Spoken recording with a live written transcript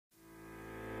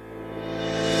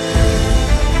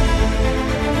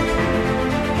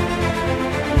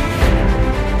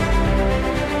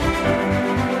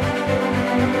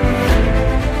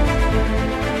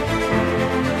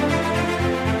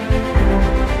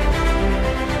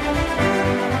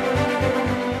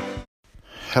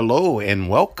Hello and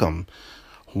welcome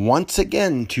once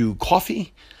again to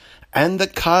Coffee and the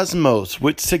Cosmos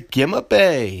with Sagima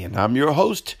Bay. And I'm your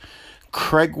host,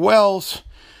 Craig Wells.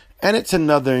 And it's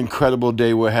another incredible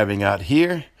day we're having out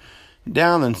here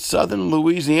down in southern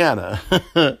Louisiana,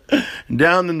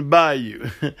 down in the bayou.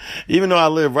 Even though I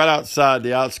live right outside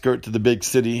the outskirts of the big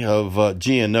city of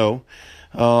GNO,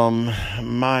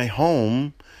 my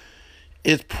home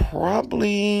is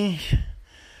probably,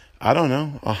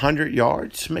 100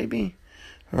 yards maybe,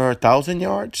 or 1,000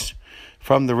 yards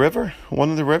from the river,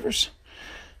 one of the rivers.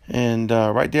 And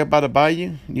right there by the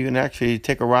bayou, you can actually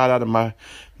take a ride out of my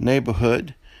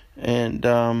neighborhood and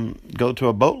go to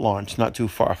a boat launch not too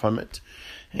far from it.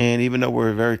 And even though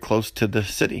we're very close to the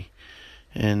city.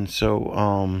 And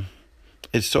so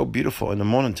it's so beautiful in the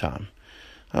morning time.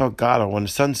 Oh, God, when the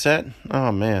sun set,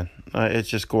 oh, man, it's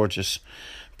just gorgeous.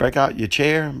 Break out your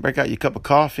chair, break out your cup of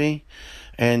coffee,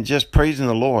 and just praising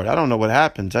the Lord. I don't know what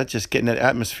happens. I just get in that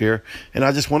atmosphere, and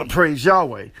I just want to praise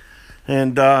Yahweh.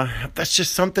 And that's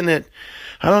just something that,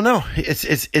 I don't know,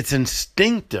 it's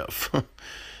instinctive.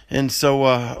 And so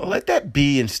let that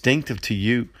be instinctive to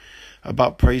you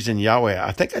about praising Yahweh.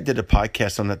 I think I did a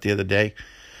podcast on that the other day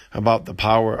about the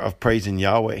power of praising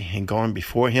Yahweh and going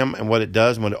before him and what it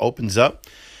does when it opens up.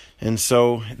 And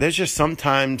so there's just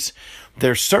sometimes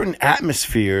there's certain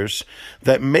atmospheres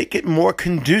that make it more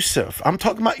conducive. I'm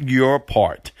talking about your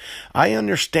part. I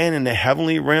understand in the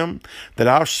heavenly realm that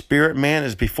our spirit man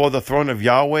is before the throne of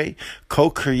Yahweh,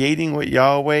 co-creating with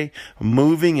Yahweh,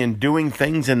 moving and doing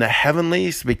things in the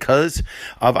heavenlies because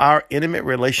of our intimate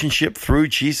relationship through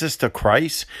Jesus to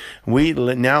Christ. We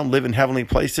now live in heavenly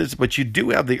places, but you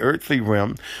do have the earthly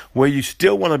realm where you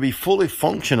still want to be fully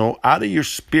functional out of your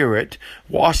spirit,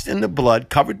 washed in the blood,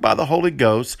 covered by the Holy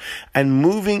Ghost, and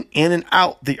moving in and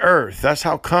out the earth. That's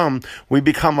how come we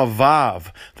become a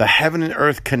Vav, the heaven and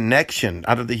earth connection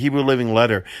out of the Hebrew Living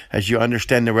Letter, as you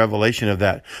understand the revelation of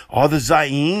that. Or the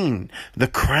Zayin, the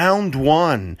crowned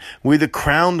one. We're the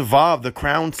crowned Vav, the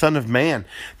crowned Son of Man,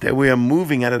 that we are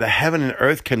moving out of the heaven and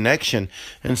earth connection.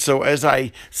 And so as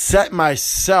I set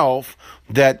myself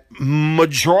that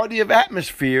majority of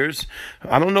atmospheres,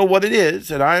 I don't know what it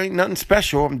is, and I ain't nothing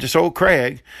special. I'm just old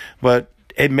Craig, but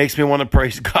it makes me want to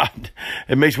praise God.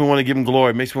 It makes me want to give him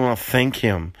glory. It makes me want to thank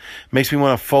him. It makes me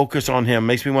want to focus on him. It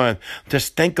makes me want to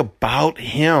just think about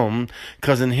him,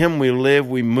 because in him we live,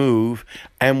 we move,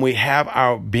 and we have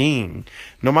our being.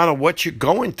 No matter what you're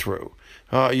going through.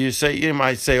 You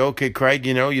might say, okay, Craig,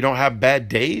 you don't have bad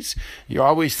days. You're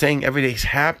always saying every day's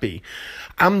happy.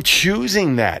 I'm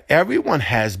choosing that. Everyone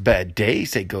has bad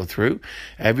days they go through.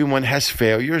 Everyone has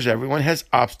failures. Everyone has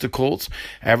obstacles.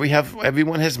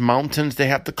 Everyone has mountains they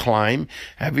have to climb.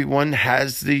 Everyone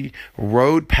has the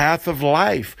road path of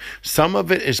life. Some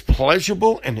of it is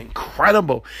pleasurable and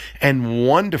incredible and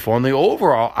wonderful. And the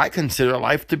overall, I consider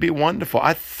life to be wonderful.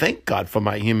 I thank God for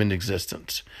my human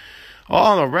existence.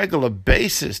 On a regular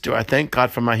basis do I thank God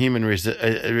for my human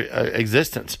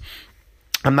existence.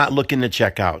 I'm not looking to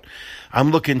check out.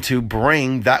 I'm looking to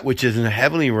bring that which is in the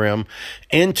heavenly realm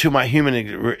into my human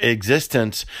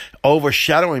existence,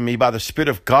 overshadowing me by the Spirit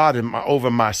of God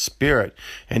over my spirit,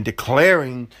 and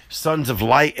declaring sons of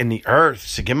light in the earth,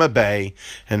 Sagima Bay,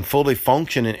 and fully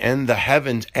functioning in the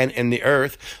heavens and in the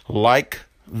earth like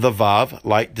the Vav,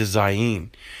 like the Zayin.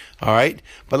 All right,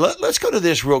 but let's go to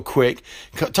this real quick.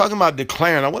 Talking about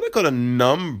declaring, I want to go to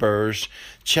Numbers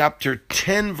chapter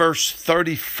 10, verse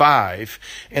 35.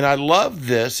 And I love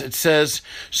this. It says,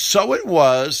 so it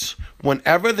was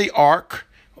whenever the ark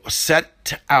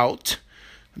set out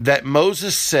that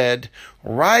Moses said,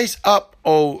 rise up,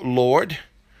 O Lord,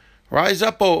 rise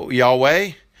up, O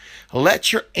Yahweh.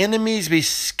 Let your enemies be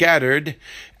scattered,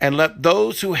 and let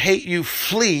those who hate you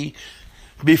flee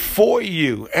before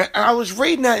you. And I was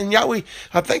reading that, and Yahweh,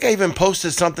 I think I even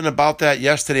posted something about that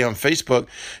yesterday on Facebook.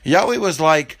 Yahweh was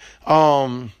like,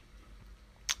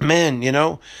 man,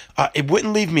 it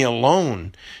wouldn't leave me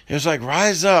alone. It was like,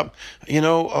 rise up,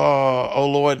 oh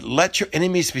Lord, let your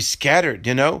enemies be scattered,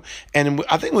 And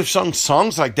I think we've sung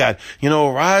songs like that,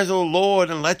 rise, oh Lord,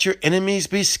 and let your enemies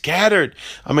be scattered.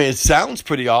 I mean, it sounds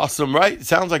pretty awesome, right? It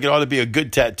sounds like it ought to be a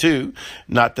good tattoo.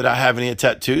 Not that I have any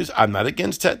tattoos. I'm not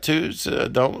against tattoos.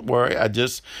 Don't worry. I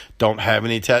just don't have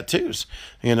any tattoos,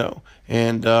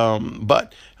 And,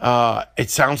 but it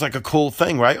sounds like a cool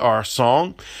thing, right? Or a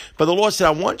song. But the Lord said,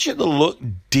 I want you to look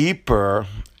deeper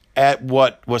at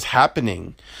what was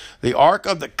happening. The Ark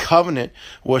of the Covenant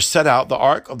was set out, the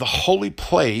Ark of the Holy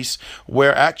Place,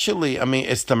 where actually,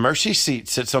 it's the mercy seat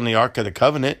sits on the Ark of the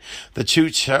Covenant. The two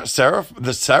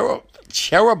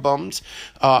cherubims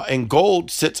in gold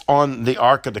sits on the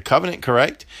Ark of the Covenant,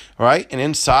 correct? Right? And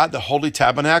inside the holy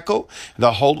tabernacle,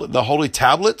 the holy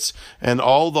tablets, and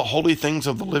all the holy things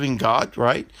of the living God,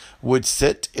 right, would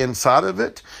sit inside of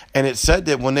it. And it said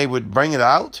that when they would bring it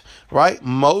out, right,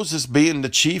 Moses being the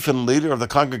chief and leader of the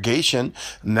congregation,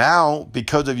 now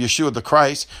because of Yeshua the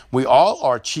Christ, we all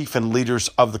are chief and leaders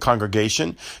of the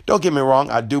congregation. Don't get me wrong,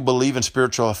 I do believe in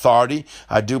spiritual authority.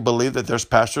 I do believe that there's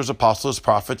pastors, apostles,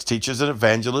 prophets, teachers, and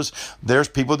evangelists. There's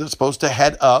people that's supposed to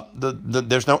head up.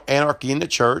 There's no anarchy in the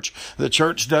church. The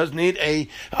church does need a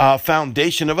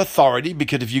foundation of authority,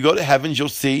 because if you go to heavens, you'll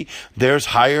see there's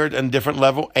higher and different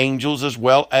level angels, as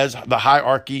well as the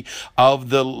hierarchy of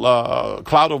the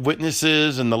cloud of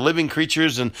witnesses and the living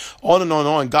creatures, and on and on and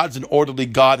on. God's an orderly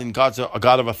God, and God's a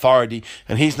God of authority,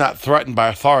 and he's not threatened by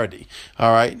authority.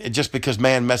 All right. Just because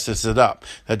man messes it up,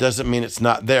 that doesn't mean it's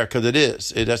not there, because it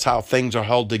is. That's how things are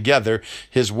held together.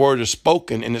 His word is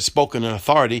spoken, and it's spoken in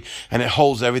authority, and it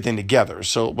holds everything together.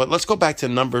 So, but let's go back to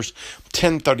Numbers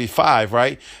 10:35,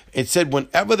 right? It said,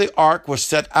 whenever the ark was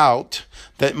set out,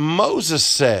 that Moses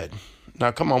said,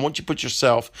 now, come on, won't you put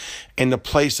yourself in the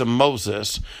place of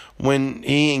Moses when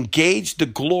he engaged the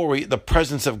glory, the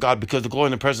presence of God, because the glory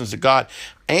and the presence of God,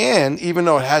 and even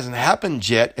though it hasn't happened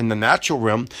yet in the natural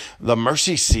realm, the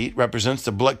mercy seat represents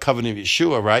the blood covenant of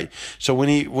Yeshua, right? So when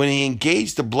he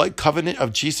engaged the blood covenant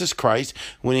of Jesus Christ,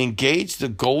 when he engaged the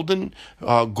golden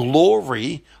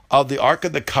glory of the Ark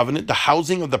of the Covenant, the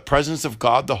housing of the presence of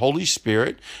God, the Holy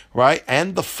Spirit, right,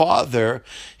 and the Father,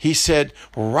 he said,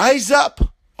 rise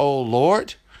up, O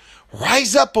Lord,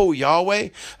 rise up, O Yahweh,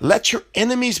 let your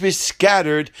enemies be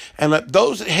scattered, and let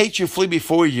those that hate you flee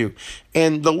before you.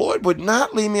 And the Lord would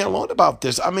not leave me alone about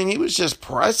this. I mean, he was just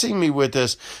pressing me with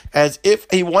this as if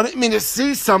he wanted me to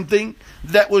see something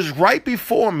that was right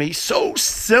before me. So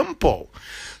simple,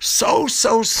 so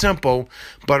simple.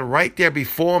 But right there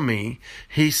before me,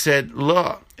 he said,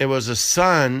 look, it was a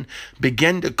son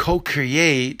began to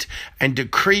co-create and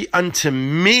decree unto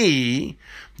me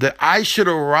that I should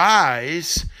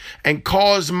arise and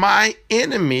cause my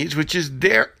enemies, which is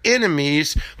their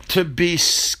enemies, to be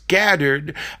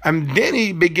scattered. And then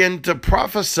he began to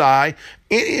prophesy,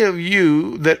 any of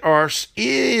you that are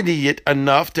idiot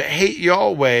enough to hate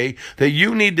Yahweh, that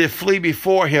you need to flee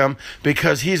before him,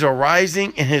 because he's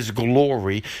arising in his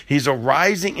glory. He's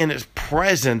arising in his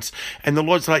presence. And the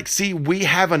Lord's like, see, we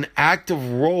have an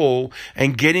active role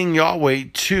in getting Yahweh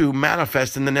to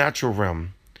manifest in the natural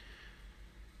realm.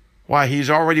 Why? He's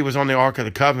already was on the Ark of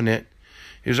the Covenant.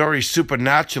 He was already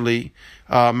supernaturally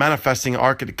manifesting the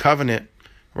Ark of the Covenant,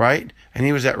 right? And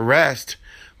he was at rest.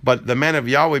 But the man of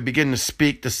Yahweh began to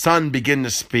speak. The Son began to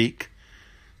speak.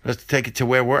 Let's take it to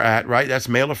where we're at, right? That's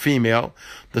male or female.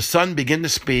 The Son began to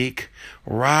speak.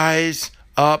 Rise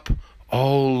up,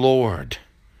 O Lord.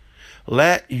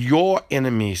 Let your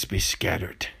enemies be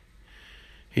scattered.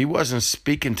 He wasn't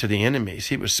speaking to the enemies.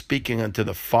 He was speaking unto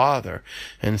the Father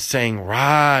and saying,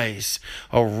 rise,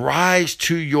 arise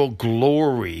to your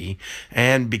glory.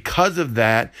 And because of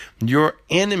that, your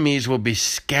enemies will be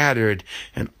scattered,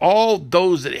 and all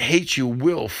those that hate you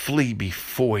will flee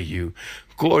before you.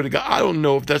 Glory to God. I don't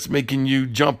know if that's making you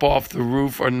jump off the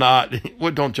roof or not.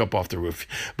 Well, don't jump off the roof.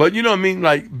 But you know what I mean?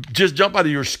 Like, just jump out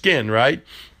of your skin, right?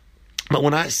 But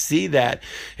when I see that,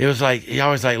 it was like, he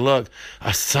always like, look,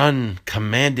 a son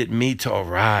commanded me to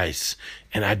arise,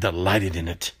 and I delighted in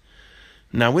it.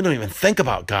 Now, we don't even think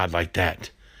about God like that.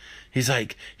 He's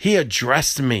like, he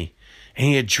addressed me, and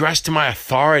he addressed my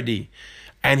authority,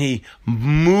 and he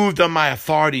moved on my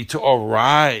authority to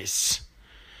arise.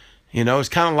 You know, it's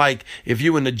kind of like if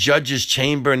you in the judge's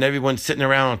chamber and everyone's sitting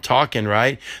around talking,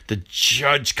 right? The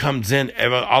judge comes in,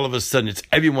 all of a sudden it's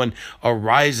everyone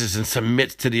arises and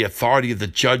submits to the authority of the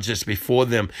judge that's before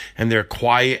them, and they're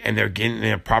quiet and they're getting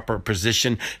in a proper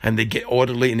position and they get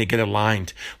orderly and they get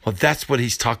aligned. Well, that's what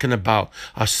he's talking about.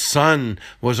 A son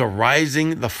was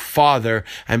arising the Father,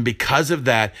 and because of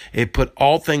that, it put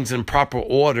all things in proper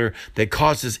order that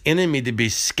caused his enemy to be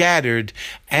scattered,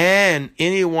 and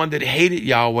anyone that hated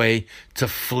Yahweh to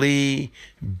flee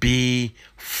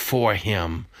before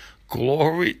him.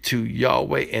 Glory to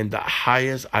Yahweh in the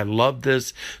highest. I love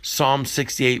this. Psalm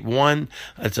 68:1.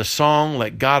 It's a song,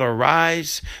 let God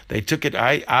arise. They took it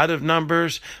out of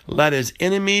Numbers. Let his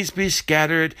enemies be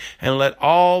scattered, and let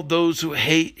all those who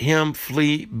hate him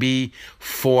flee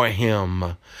before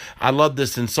him. I love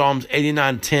this in Psalms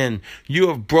 89:10. You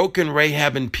have broken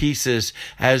Rahab in pieces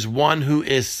as one who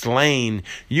is slain.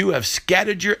 You have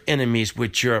scattered your enemies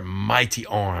with your mighty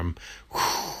arm.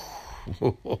 Whew.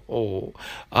 Oh,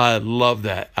 I love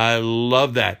that. I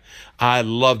love that. I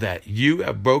love that. You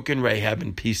have broken Rahab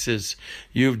in pieces.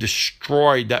 You've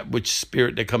destroyed that which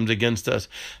spirit that comes against us.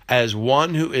 As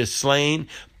one who is slain,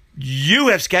 you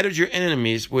have scattered your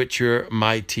enemies with your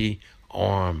mighty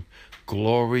arm.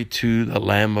 Glory to the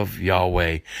Lamb of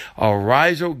Yahweh.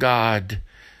 Arise, O God,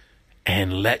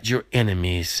 and let your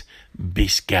enemies be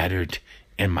scattered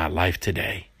in my life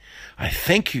today. I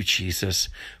thank you, Jesus,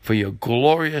 for your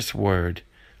glorious word.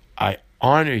 I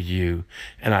honor you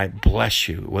and I bless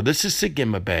you. Well, this is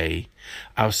Sagima Bay.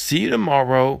 I'll see you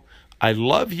tomorrow. I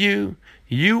love you.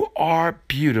 You are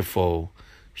beautiful.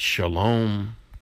 Shalom.